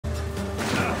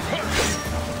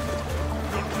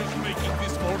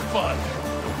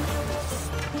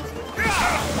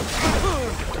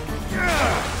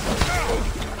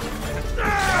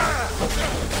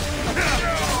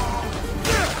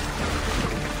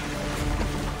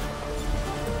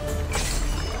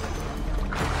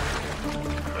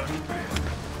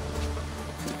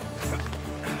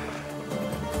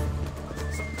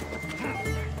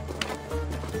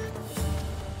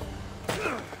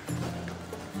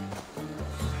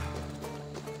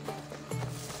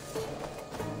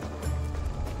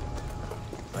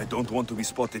don't want to be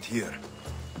spotted here.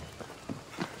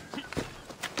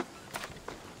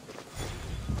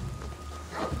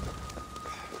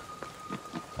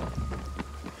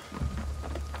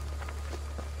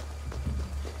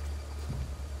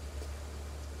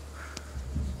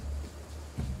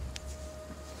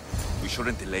 We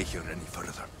shouldn't delay here any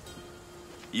further.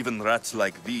 Even rats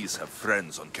like these have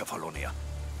friends on Kefalonia.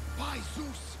 By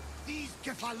Zeus, these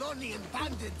Kefalonian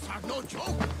bandits are no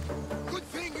joke. Good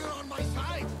thing you're on my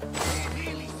side. They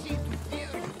really seem to fear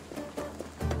you.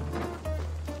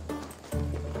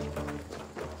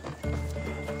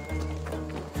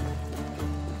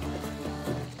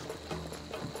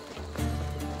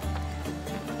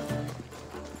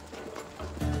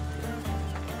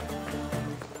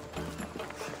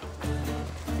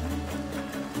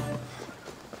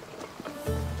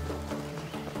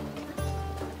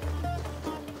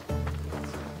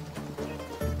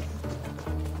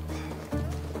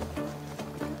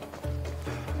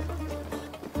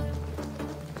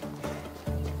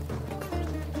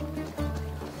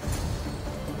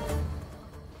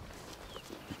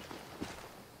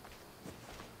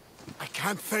 I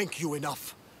can't thank you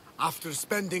enough. After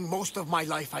spending most of my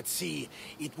life at sea,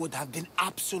 it would have been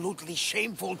absolutely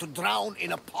shameful to drown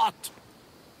in a pot.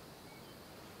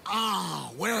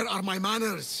 Ah, where are my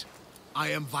manners? I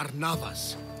am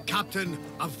Varnavas, captain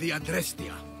of the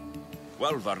Adrestia.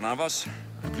 Well, Varnavas,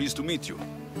 pleased to meet you.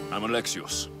 I'm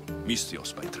Alexios,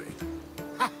 Mystios by trade.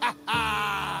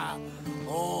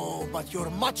 Oh, but you're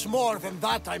much more than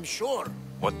that, I'm sure.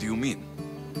 What do you mean?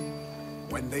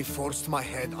 When they forced my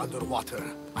head underwater,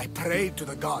 I prayed to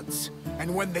the gods.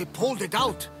 And when they pulled it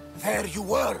out, there you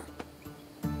were.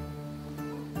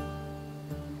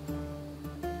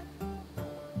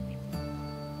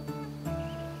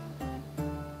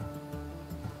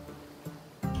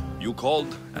 You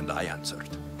called, and I answered.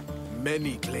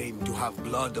 Many claim to have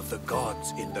blood of the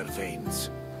gods in their veins.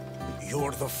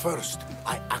 You're the first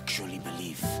I actually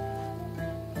believe.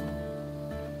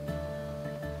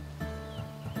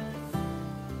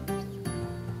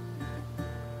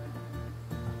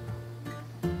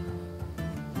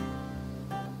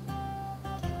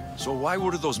 So why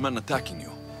were those men attacking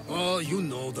you? Oh, you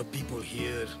know the people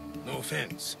here. No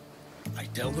offense. I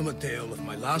tell them a tale of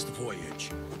my last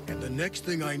voyage, and the next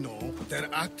thing I know, they're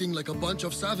acting like a bunch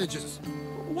of savages.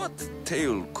 What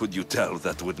tale could you tell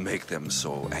that would make them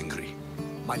so angry?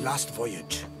 My last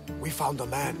voyage, we found a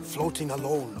man floating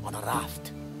alone on a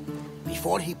raft.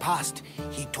 Before he passed,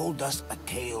 he told us a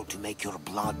tale to make your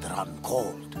blood run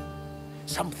cold.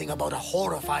 Something about a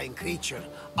horrifying creature,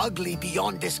 ugly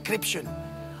beyond description.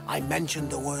 I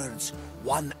mentioned the words,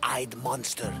 one-eyed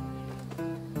monster.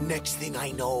 Next thing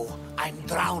I know, I'm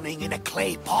drowning in a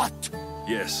clay pot.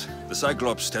 Yes, the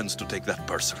Cyclops tends to take that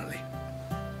personally.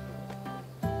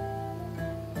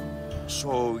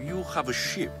 So you have a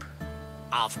ship?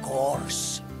 Of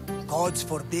course. Gods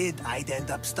forbid I'd end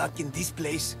up stuck in this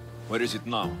place. Where is it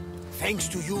now? Thanks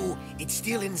to you, it's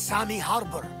still in Sami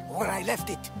Harbor, where I left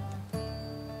it.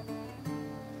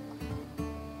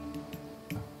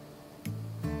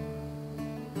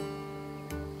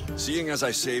 Seeing as I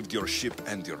saved your ship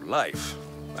and your life,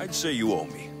 I'd say you owe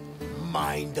me.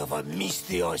 Mind of a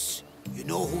Mystios. You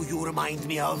know who you remind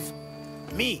me of?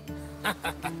 Me.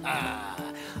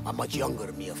 A much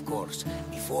younger me, of course,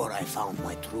 before I found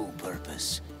my true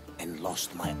purpose and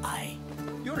lost my eye.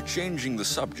 You're changing the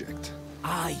subject.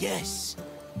 Ah, yes.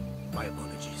 My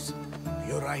apologies.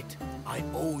 You're right. I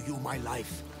owe you my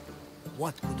life.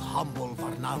 What could humble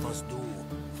Varnavas do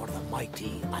for the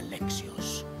mighty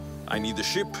Alexios? I need the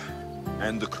ship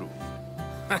and the crew.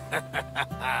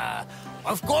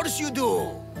 Of course you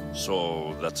do!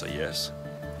 So that's a yes?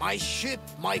 My ship,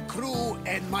 my crew,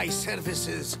 and my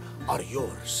services are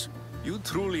yours. You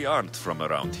truly aren't from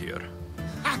around here.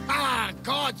 Ha ha!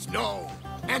 Gods know!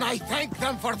 And I thank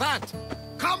them for that!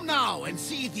 Come now and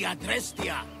see the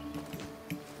Adrestia!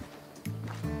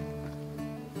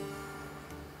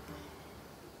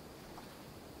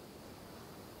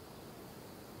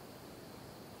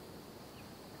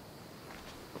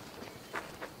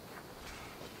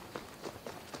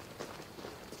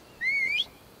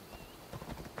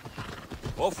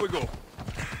 Off we go.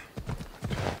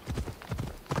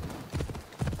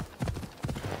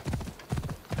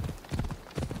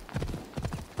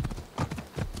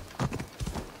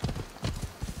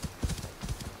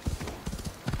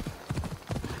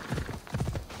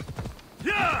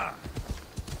 Yeah!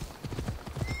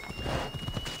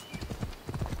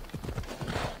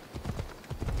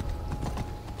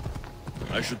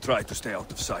 I should try to stay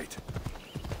out of sight.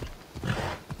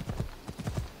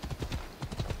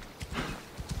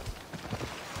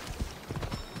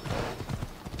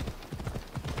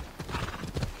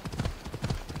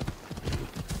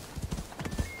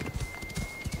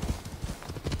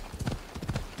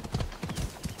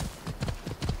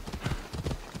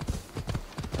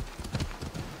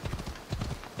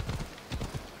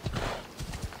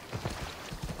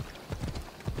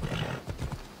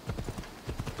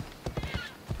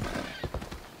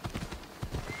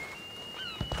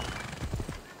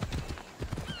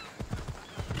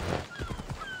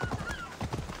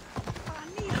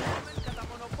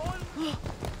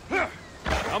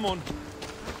 Come on.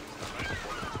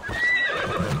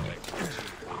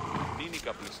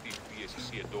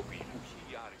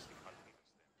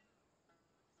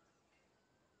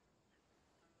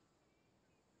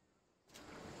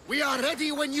 We are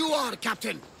ready when you are,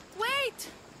 Captain. Wait!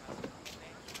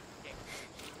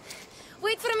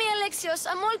 Wait for me, Alexios.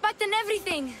 I'm all packed and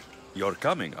everything. You're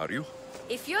coming, are you?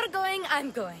 If you're going, I'm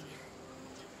going.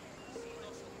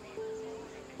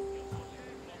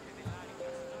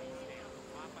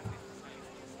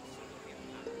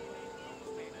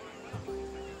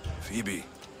 Phoebe,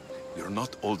 you're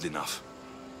not old enough.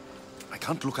 I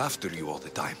can't look after you all the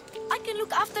time. I can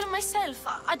look after myself.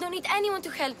 I don't need anyone to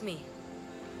help me.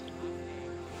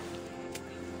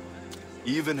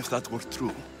 Even if that were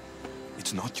true,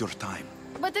 it's not your time.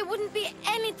 But there wouldn't be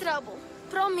any trouble.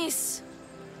 Promise.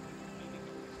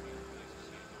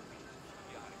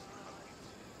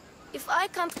 If I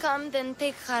can't come, then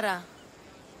take Hara.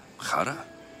 Hara?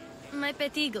 My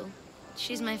pet eagle.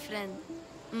 She's my friend.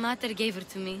 Mater gave her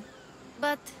to me.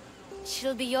 But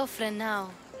she'll be your friend now.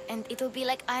 And it'll be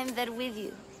like I'm there with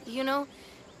you. You know?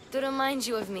 To remind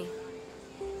you of me.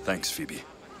 Thanks, Phoebe.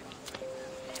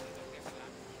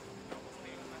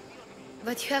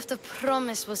 But you have to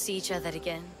promise we'll see each other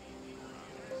again.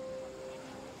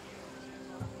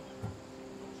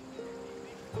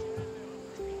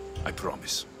 I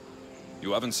promise.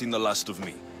 You haven't seen the last of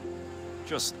me.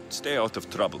 Just stay out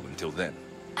of trouble until then.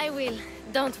 I will.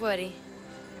 Don't worry.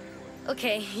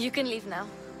 Okay, you can leave now.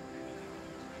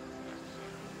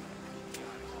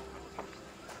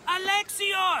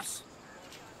 Alexios!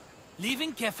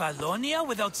 Leaving Kefalonia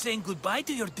without saying goodbye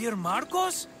to your dear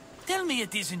Marcos? Tell me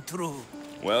it isn't true.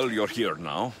 Well, you're here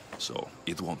now, so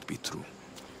it won't be true.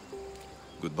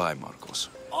 Goodbye, Marcos.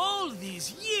 All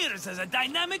these years as a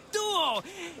dynamic duo!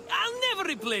 I'll never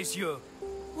replace you!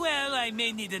 Well, I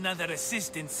may need another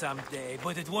assistant someday,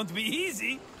 but it won't be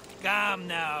easy. Come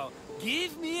now,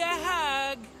 give me a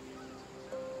hug!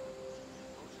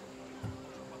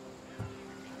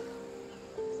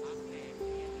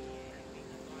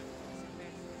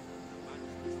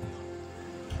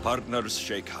 Partners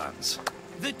shake hands.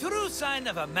 The true sign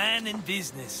of a man in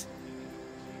business.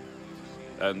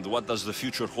 And what does the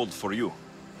future hold for you?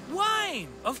 Wine,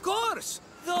 of course!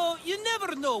 Though you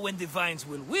never know when the vines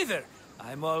will wither.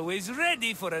 I'm always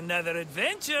ready for another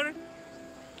adventure.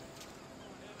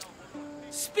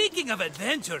 Speaking of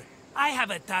adventure, I have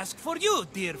a task for you,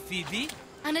 dear Phoebe.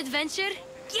 An adventure?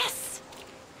 Yes!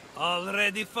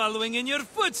 Already following in your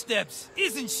footsteps,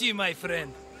 isn't she, my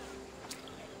friend?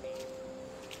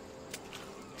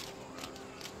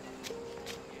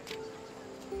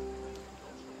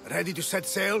 Ready to set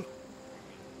sail?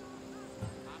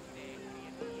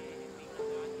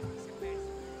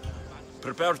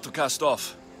 Prepare to cast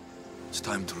off. It's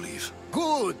time to leave.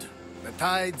 Good! The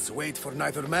tides wait for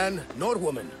neither man nor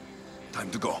woman.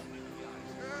 Time to go.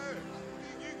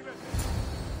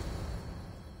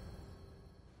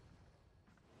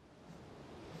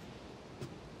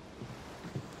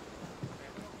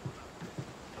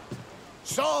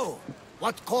 So,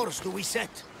 what course do we set?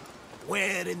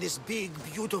 Where in this big,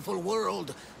 beautiful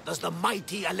world does the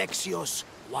mighty Alexios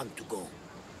want to go?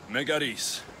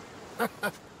 Megaris.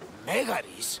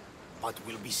 Megaris? But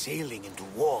we'll be sailing into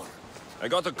war. I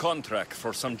got a contract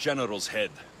for some general's head.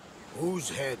 Whose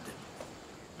head?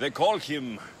 They call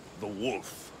him the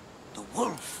Wolf. The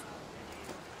Wolf?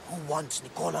 Who wants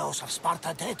Nikolaos of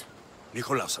Sparta dead?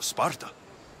 Nikolaos of Sparta?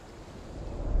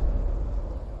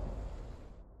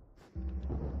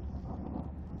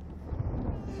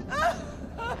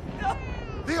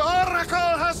 The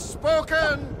Oracle has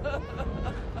spoken!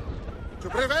 To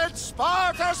prevent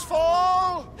Sparta's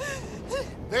fall,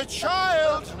 the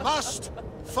child must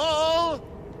fall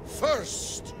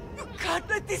first. You can't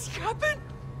let this happen!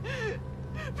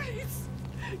 Please,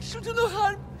 she'll do no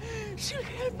harm. She'll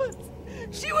help us.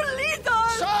 She will lead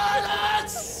us!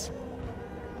 Silence!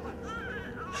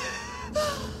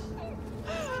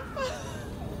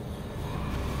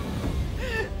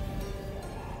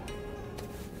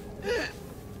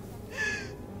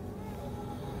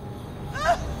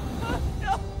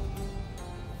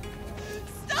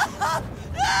 Stop!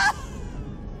 No!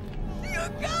 You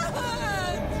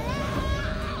can't!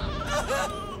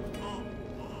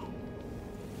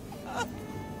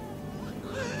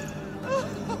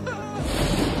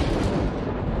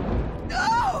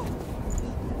 No!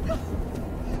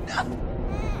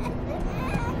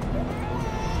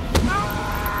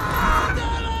 No!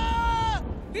 No!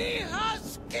 He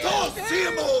has killed Don't see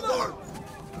him over!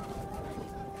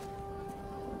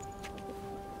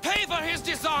 Pay for his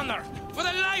dishonor, for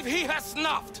the life he has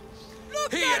snuffed.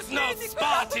 Look He at is no me,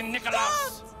 Spartan,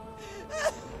 Nikolaos.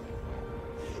 Stop!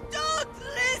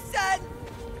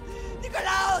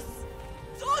 Nikolaus!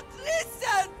 Don't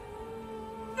listen!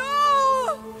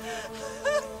 No!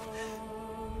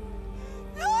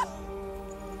 No!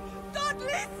 Don't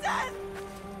listen!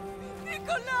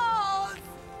 Nikolaus!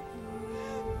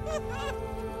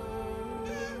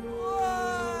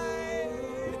 Why?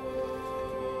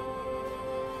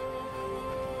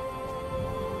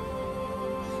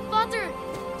 Father!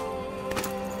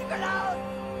 Nikolaus!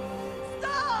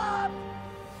 Stop!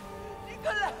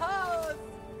 Nikolaus!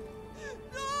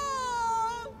 No!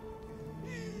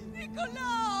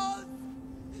 Nikolaus!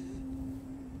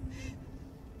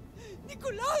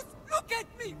 Nikolaus, look at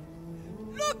me!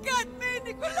 Look at me,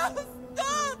 Nikolaus!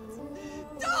 Don't!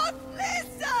 Don't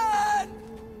listen!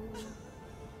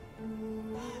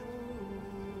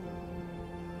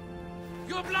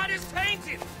 Your blood is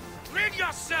tainted! Rid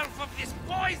yourself of this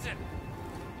poison!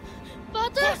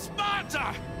 Father! For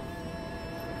Sparta!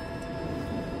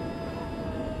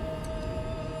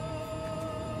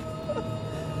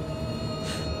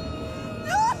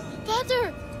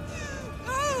 Father!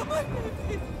 Oh, my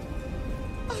baby!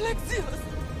 Alexios!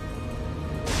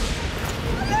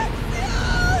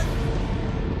 Alexios!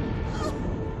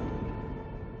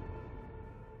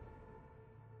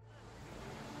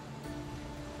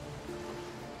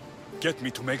 Get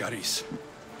me to Megaris.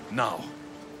 Now.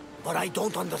 But I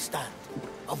don't understand.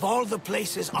 Of all the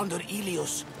places under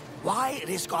Ilios, why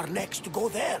risk our necks to go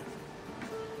there?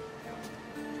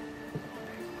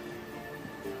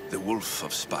 The Wolf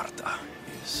of Sparta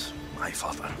is my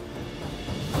father.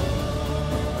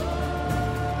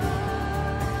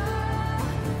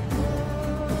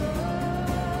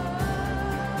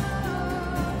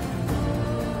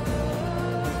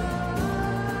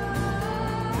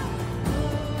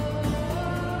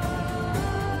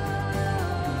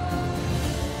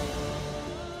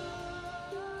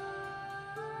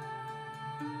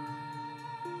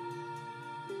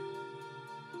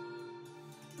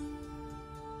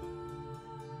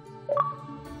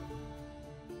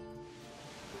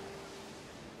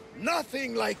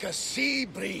 Nothing like a sea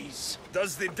breeze.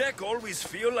 Does the deck always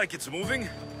feel like it's moving?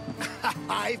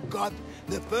 I've got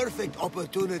the perfect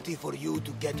opportunity for you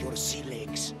to get your sea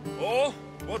legs. Oh?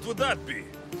 What would that be?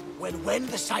 When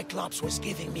the Cyclops was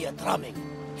giving me a drumming,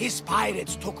 his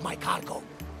pirates took my cargo.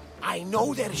 I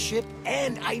know their ship,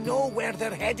 and I know where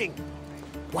they're heading.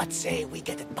 What say we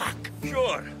get it back?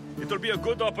 Sure. It'll be a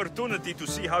good opportunity to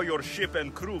see how your ship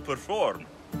and crew perform.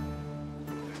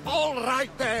 All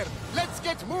right there. Let's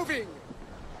get moving.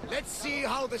 Let's see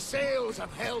how the sails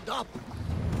have held up.